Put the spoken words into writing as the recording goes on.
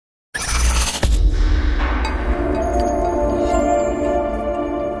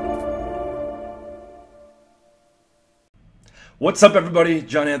What's up, everybody?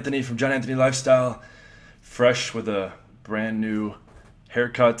 John Anthony from John Anthony Lifestyle, fresh with a brand new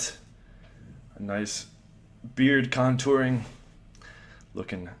haircut, a nice beard contouring,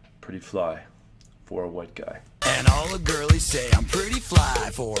 looking pretty fly for a white guy. And all the girlies say I'm pretty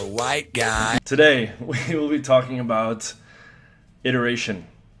fly for a white guy. Today, we will be talking about iteration.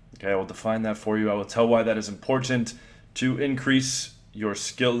 Okay, I will define that for you. I will tell why that is important to increase your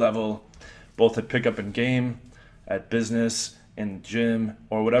skill level, both at pickup and game, at business, in gym,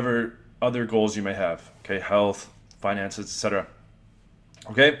 or whatever other goals you may have. Okay, health, finances, etc.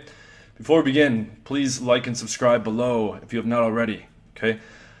 Okay, before we begin, please like and subscribe below if you have not already. Okay,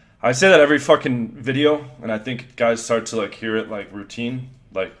 I say that every fucking video, and I think guys start to hear it like routine,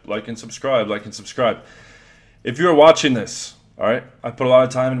 like and subscribe, like and subscribe. If you're watching this, all right, I put a lot of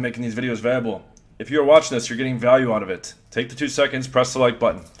time into making these videos available. If you're watching this, you're getting value out of it. Take the 2 seconds, press the like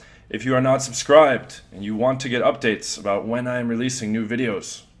button. If you are not subscribed and you want to get updates about when I am releasing new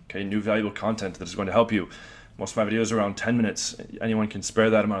videos, okay, new valuable content that is going to help you. Most of my videos are around 10 minutes. Anyone can spare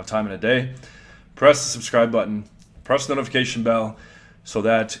that amount of time in a day. Press the subscribe button, press the notification bell so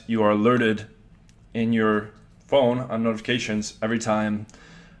that you are alerted in your phone on notifications every time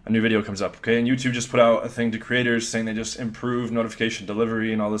a new video comes up, okay? And YouTube just put out a thing to creators saying they just improved notification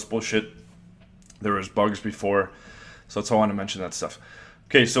delivery and all this bullshit. There was bugs before, so that's why I want to mention that stuff.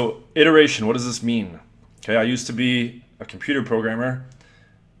 Okay, so iteration, what does this mean? Okay, I used to be a computer programmer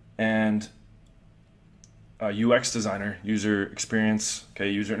and a UX designer, user experience, okay,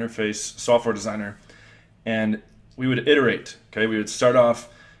 user interface, software designer, and we would iterate, okay? We would start off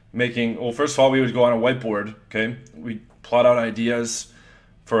making, well, first of all, we would go on a whiteboard, okay? We'd plot out ideas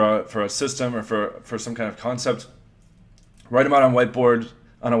for a system or for some kind of concept, write them out on a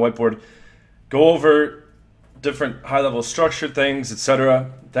whiteboard, go over different high-level structured things,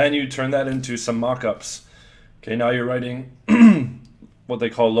 etc. Then you turn that into some mock-ups. Okay, now you're writing what they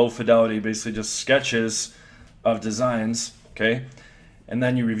call low fidelity, basically just sketches of designs, okay? And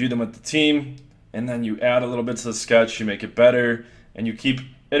then you review them with the team, and then you add a little bit to the sketch, you make it better, and you keep,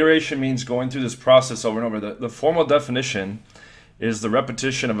 iteration means going through this process over and over. The formal definition is the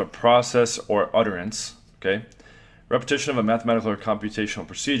repetition of a process or utterance, okay? Repetition of a mathematical or computational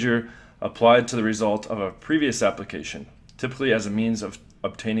procedure applied to the result of a previous application, typically as a means of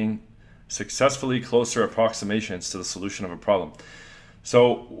obtaining successfully closer approximations to the solution of a problem.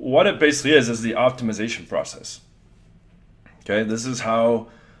 So what it basically is the optimization process. Okay, this is how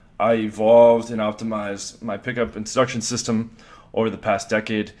I evolved and optimized my pickup instruction system over the past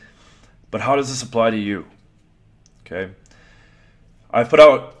decade. But how does this apply to you? Okay, I've put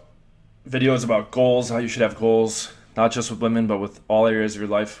out videos about goals, how you should have goals, not just with women, but with all areas of your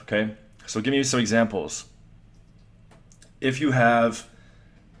life, okay? So give me some examples. If you have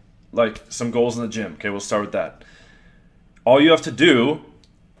some goals in the gym, okay, we'll start with that. All you have to do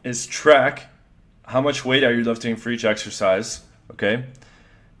is track how much weight are you lifting for each exercise, okay?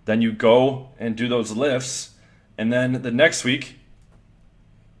 Then you go and do those lifts, and then the next week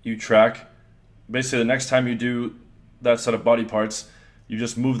you track, basically the next time you do that set of body parts, you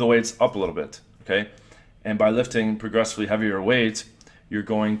just move the weights up a little bit, okay? And by lifting progressively heavier weight, you're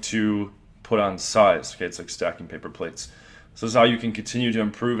going to put on size, okay? It's like stacking paper plates. So this is how you can continue to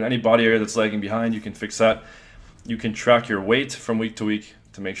improve. In any body area that's lagging behind, you can fix that. You can track your weight from week to week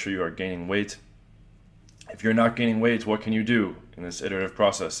to make sure you are gaining weight. If you're not gaining weight, what can you do in this iterative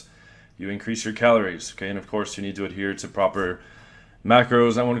process? You increase your calories, okay? And of course, you need to adhere to proper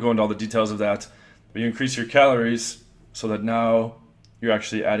macros. I won't go into all the details of that, but you increase your calories so that now you're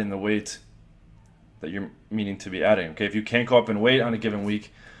actually adding the weight that you're meaning to be adding, okay? If you can't go up in weight on a given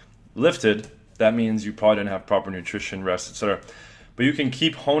week lifted, that means you probably didn't have proper nutrition, rest, etc. But you can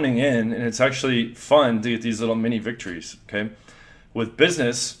keep honing in, and it's actually fun to get these little mini victories, okay? With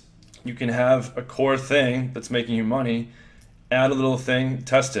business, you can have a core thing that's making you money, add a little thing,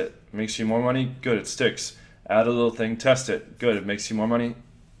 test it. Makes you more money, good, it sticks. Add a little thing, test it, good, it makes you more money,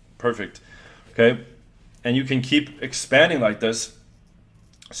 perfect, okay? And you can keep expanding like this.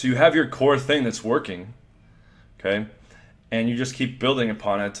 So you have your core thing that's working, okay? And you just keep building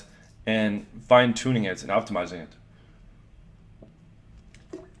upon it and fine-tuning it and optimizing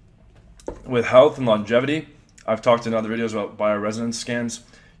it. With health and longevity, I've talked in other videos about bioresonance scans.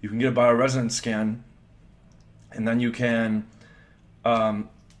 You can get a bioresonance scan, and then you can find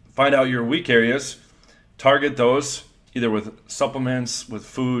out your weak areas, target those either with supplements, with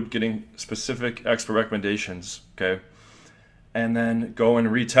food, getting specific expert recommendations, okay? And then go and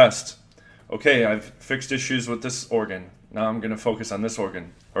retest. Okay, I've fixed issues with this organ. Now I'm going to focus on this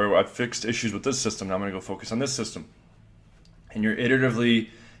organ. Or I've fixed issues with this system. Now I'm going to go focus on this system. And you're iteratively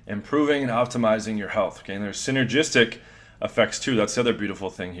improving and optimizing your health. Okay, and there's synergistic effects too. That's the other beautiful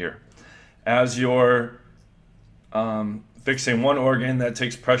thing here. As you're fixing one organ, that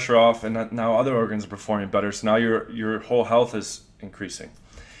takes pressure off, and now other organs are performing better. So now your whole health is increasing.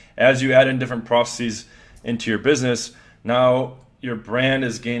 As you add in different processes into your business, now your brand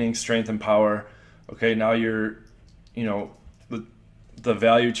is gaining strength and power. Okay, now the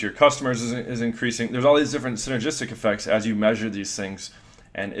value to your customers is increasing. There's all these different synergistic effects as you measure these things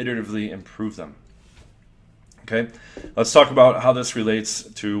and iteratively improve them. Okay, let's talk about how this relates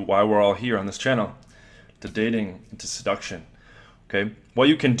to why we're all here on this channel, to dating and to seduction. Okay, what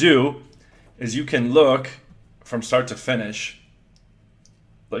you can do is you can look from start to finish,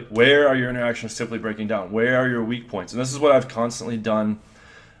 like where are your interactions simply breaking down? Where are your weak points? And this is what I've constantly done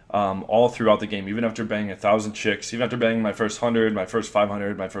all throughout the game. Even after banging 1,000 chicks, even after banging my first 100, my first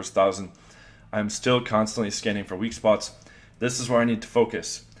 500, my first 1,000, I'm still constantly scanning for weak spots. This is where I need to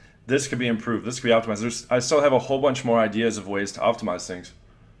focus. This could be improved. This could be optimized. I still have a whole bunch more ideas of ways to optimize things.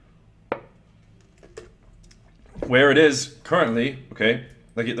 Where it is currently, okay,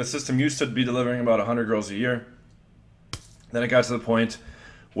 like the system used to be delivering about 100 girls a year. Then it got to the point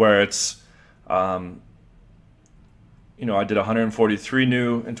where it's, I did 143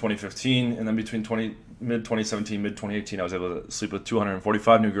 new in 2015, and then between mid-2017, mid-2018, I was able to sleep with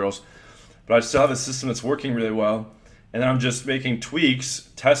 245 new girls. But I still have a system that's working really well, and then I'm just making tweaks,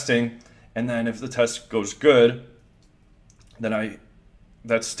 testing, and then if the test goes good, then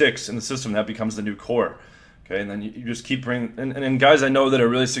that sticks in the system. That becomes the new core. Okay, and then you just keep bringing, and guys I know that are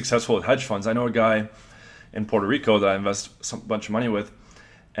really successful with hedge funds. I know a guy in Puerto Rico that I invest a bunch of money with,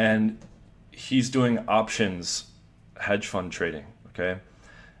 and he's doing options hedge fund trading. Okay,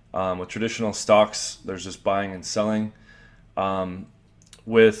 with traditional stocks, there's just buying and selling.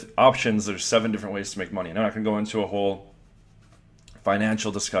 With options, there's 7 different ways to make money. And I'm not going to go into a whole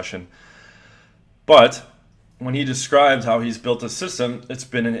financial discussion, but when he described how he's built a system, it's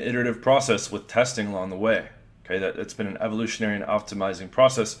been an iterative process with testing along the way. Okay, that it's been an evolutionary and optimizing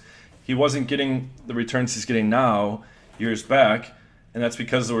process. He wasn't getting the returns he's getting now years back, and that's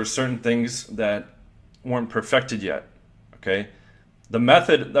because there were certain things that weren't perfected yet. Okay, the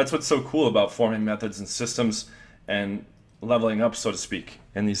method, that's what's so cool about forming methods and systems and leveling up, so to speak,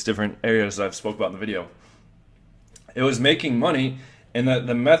 in these different areas that I've spoke about in the video. It was making money, and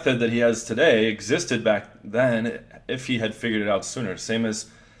the method that he has today existed back then if he had figured it out sooner. Same as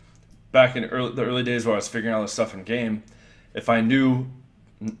back in the early days where I was figuring out this stuff in game. If I knew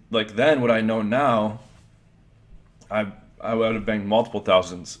like then what I know now, I would have banged multiple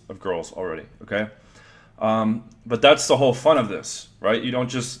thousands of girls already. Okay, but that's the whole fun of this, right? You don't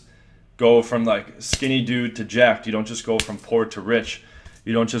just go from like skinny dude to jacked. You don't just go from poor to rich.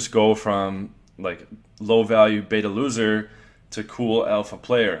 You don't just go from like low value beta loser to cool alpha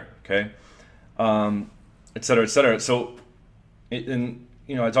player. Okay, et cetera, et cetera. So,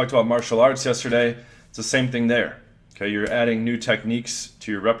 I talked about martial arts yesterday. It's the same thing there. Okay, you're adding new techniques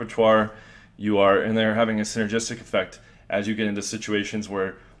to your repertoire. You are in there having a synergistic effect as you get into situations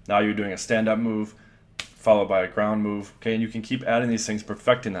where now you're doing a stand-up move followed by a ground move. Okay, and you can keep adding these things,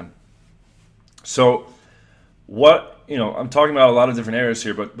 perfecting them. So I'm talking about a lot of different areas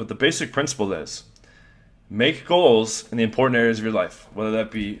here, but the basic principle is make goals in the important areas of your life, whether that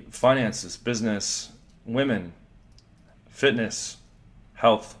be finances, business, women, fitness,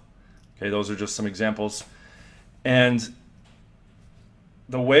 health. Okay, those are just some examples. And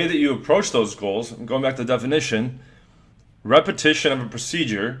the way that you approach those goals, going back to the definition, repetition of a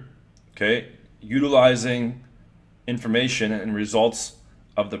procedure, okay, utilizing information and results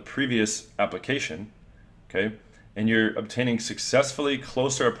of the previous application, okay, and you're obtaining successfully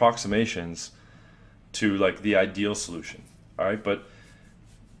closer approximations to like the ideal solution. All right, but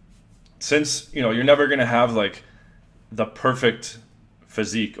since you're never going to have like the perfect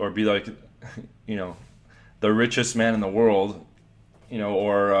physique or be like the richest man in the world,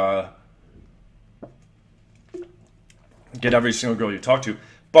 or get every single girl you talk to,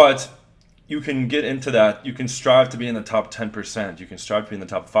 but you can get into that. You can strive to be in the top 10%. You can strive to be in the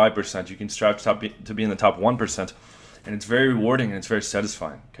top 5%. You can strive to be in the top 1%. And it's very rewarding and it's very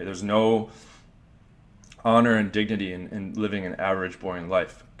satisfying. Okay, there's no honor and dignity in living an average, boring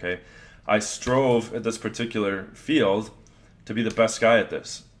life. Okay, I strove at this particular field to be the best guy at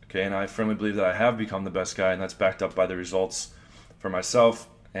this. Okay, and I firmly believe that I have become the best guy, and that's backed up by the results for myself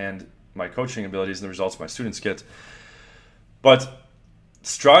and my coaching abilities and the results my students get. But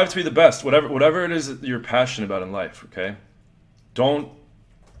strive to be the best, whatever it is that you're passionate about in life. Okay, don't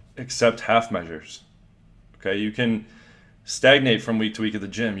accept half measures. Okay, you can stagnate from week to week at the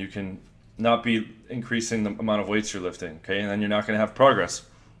gym. You can not be increasing the amount of weights you're lifting. Okay, and then you're not going to have progress.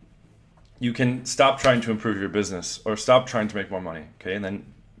 you can stop trying to improve your business or stop trying to make more money, okay? And then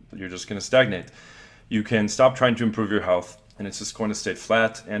you're just going to stagnate. You can stop trying to improve your health, and it's just going to stay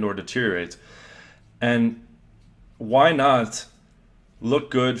flat and or deteriorate. And why not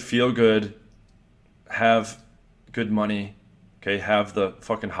look good, feel good, have good money, okay? Have the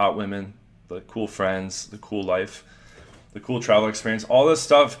fucking hot women, the cool friends, the cool life, the cool travel experience. All this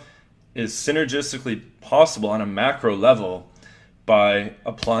stuff is synergistically possible on a macro level by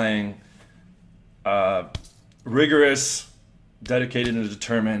applying rigorous, dedicated, and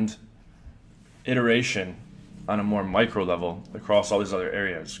determined iteration on a more micro level across all these other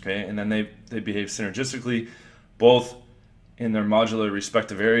areas, okay? And then they behave synergistically, both in their modular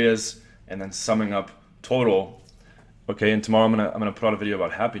respective areas, and then summing up total, okay? And tomorrow I'm gonna put out a video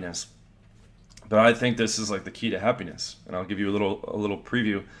about happiness, but I think this is like the key to happiness, and I'll give you a little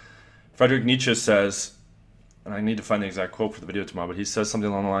preview. Friedrich Nietzsche says, and I need to find the exact quote for the video tomorrow, but he says something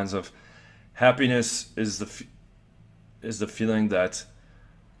along the lines of, happiness is the feeling that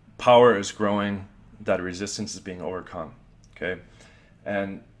power is growing, that resistance is being overcome, okay?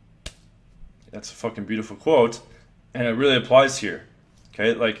 And that's a fucking beautiful quote, and it really applies here,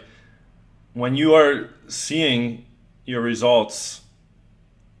 okay? Like, when you are seeing your results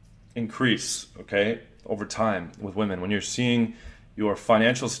increase, okay, over time with women, when you're seeing your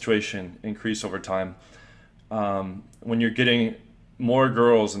financial situation increase over time, when you're getting more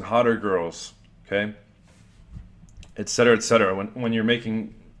girls and hotter girls, okay, et cetera, when you're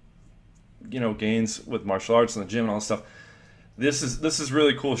making, you know, gains with martial arts and the gym and all this stuff, this is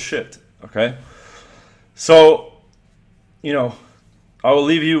really cool shit, okay? So, you know, I will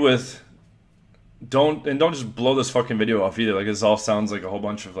leave you with, don't just blow this fucking video off either. Like, this all sounds like a whole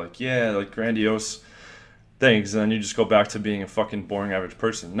bunch of like, yeah, like grandiose things, and then you just go back to being a fucking boring average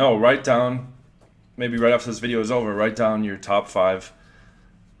person. No, write down, maybe right after this video is over, write down your top 5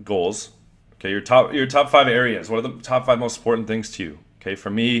 goals, okay? Your top 5 areas. What are the top 5 most important things to you? Okay, for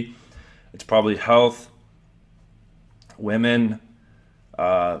me, it's probably health, women,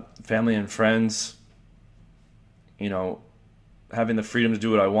 family and friends, you know, having the freedom to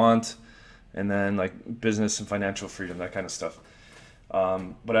do what I want, and then like business and financial freedom, that kind of stuff.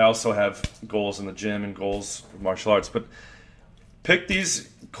 But I also have goals in the gym and goals with martial arts. But pick these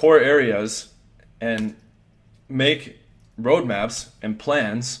core areas and make roadmaps and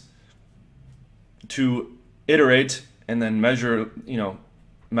plans to iterate and then measure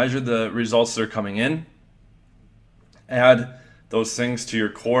the results that are coming in. Add those things to your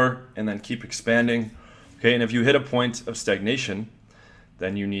core and then keep expanding. Okay, and if you hit a point of stagnation,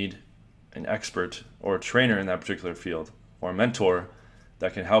 then you need an expert or a trainer in that particular field, or a mentor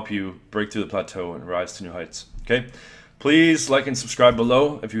that can help you break through the plateau and rise to new heights. Okay, please like and subscribe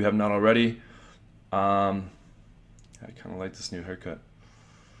below if you have not already. I kind of like this new haircut.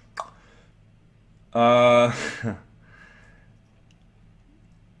 But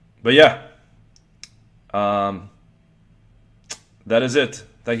yeah, that is it.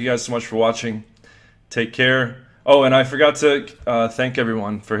 Thank you guys so much for watching. Take care. Oh, and I forgot to thank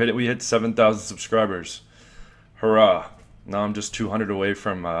everyone for we hit 7,000 subscribers. Hurrah. Now I'm just 200 away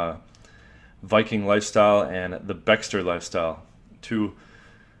from Viking lifestyle and the Baxter lifestyle. 2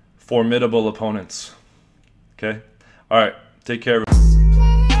 formidable opponents. Okay? All right. Take care.